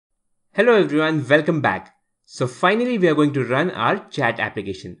Hello everyone, welcome back. So finally we are going to run our chat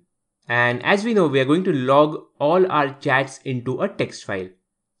application. And as we know, we are going to log all our chats into a text file.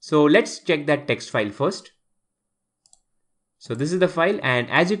 So let's check that text file first. So this is the file, and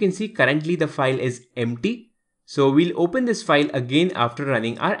as you can see, currently the file is empty. So we'll open this file again after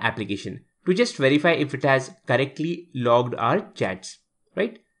running our application to just verify if it has correctly logged our chats,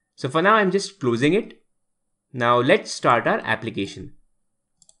 right? So for now, I'm just closing it. Now let's start our application.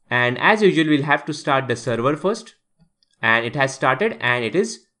 And as usual, we'll have to start the server first. And it has started and it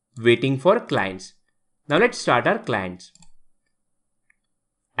is waiting for clients. Now let's start our clients.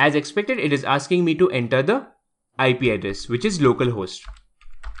 As expected, it is asking me to enter the IP address, which is localhost.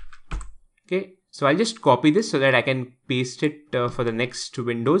 Okay, so I'll just copy this so that I can paste it for the next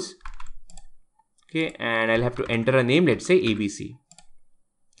windows. Okay, and I'll have to enter a name, let's say ABC.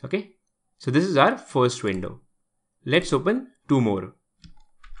 Okay, so this is our first window. Let's open two more.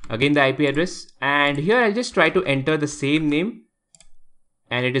 Again the IP address, and here I'll just try to enter the same name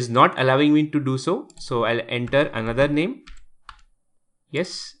and it is not allowing me to do so. So I'll enter another name.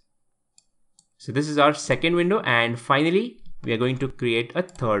 Yes. So this is our second window, and finally we are going to create a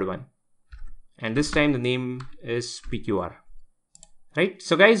third one. And this time the name is PQR. Right.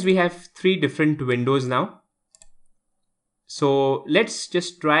 So guys, we have three different windows now. So let's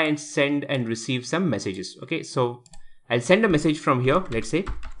just try and send and receive some messages. Okay. So I'll send a message from here. Let's say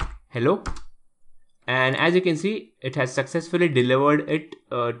hello. And as you can see, it has successfully delivered it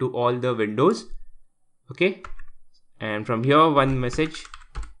to all the windows. Okay. And from here, one message.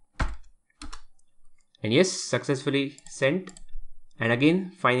 And yes, successfully sent. And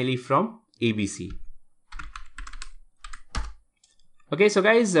again, finally from ABC. Okay, so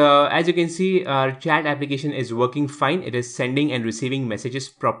guys, as you can see, our chat application is working fine. It is sending and receiving messages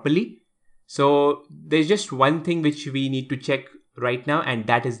properly. So there's just one thing which we need to check right now, and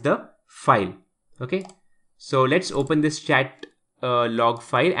that is the file. Okay, so let's open this chat log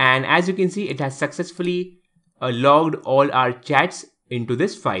file, and as you can see, it has successfully logged all our chats into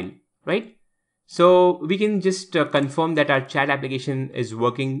this file, right? So we can just confirm that our chat application is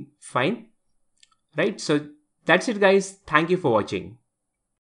working fine, right? So that's it guys. Thank you for watching.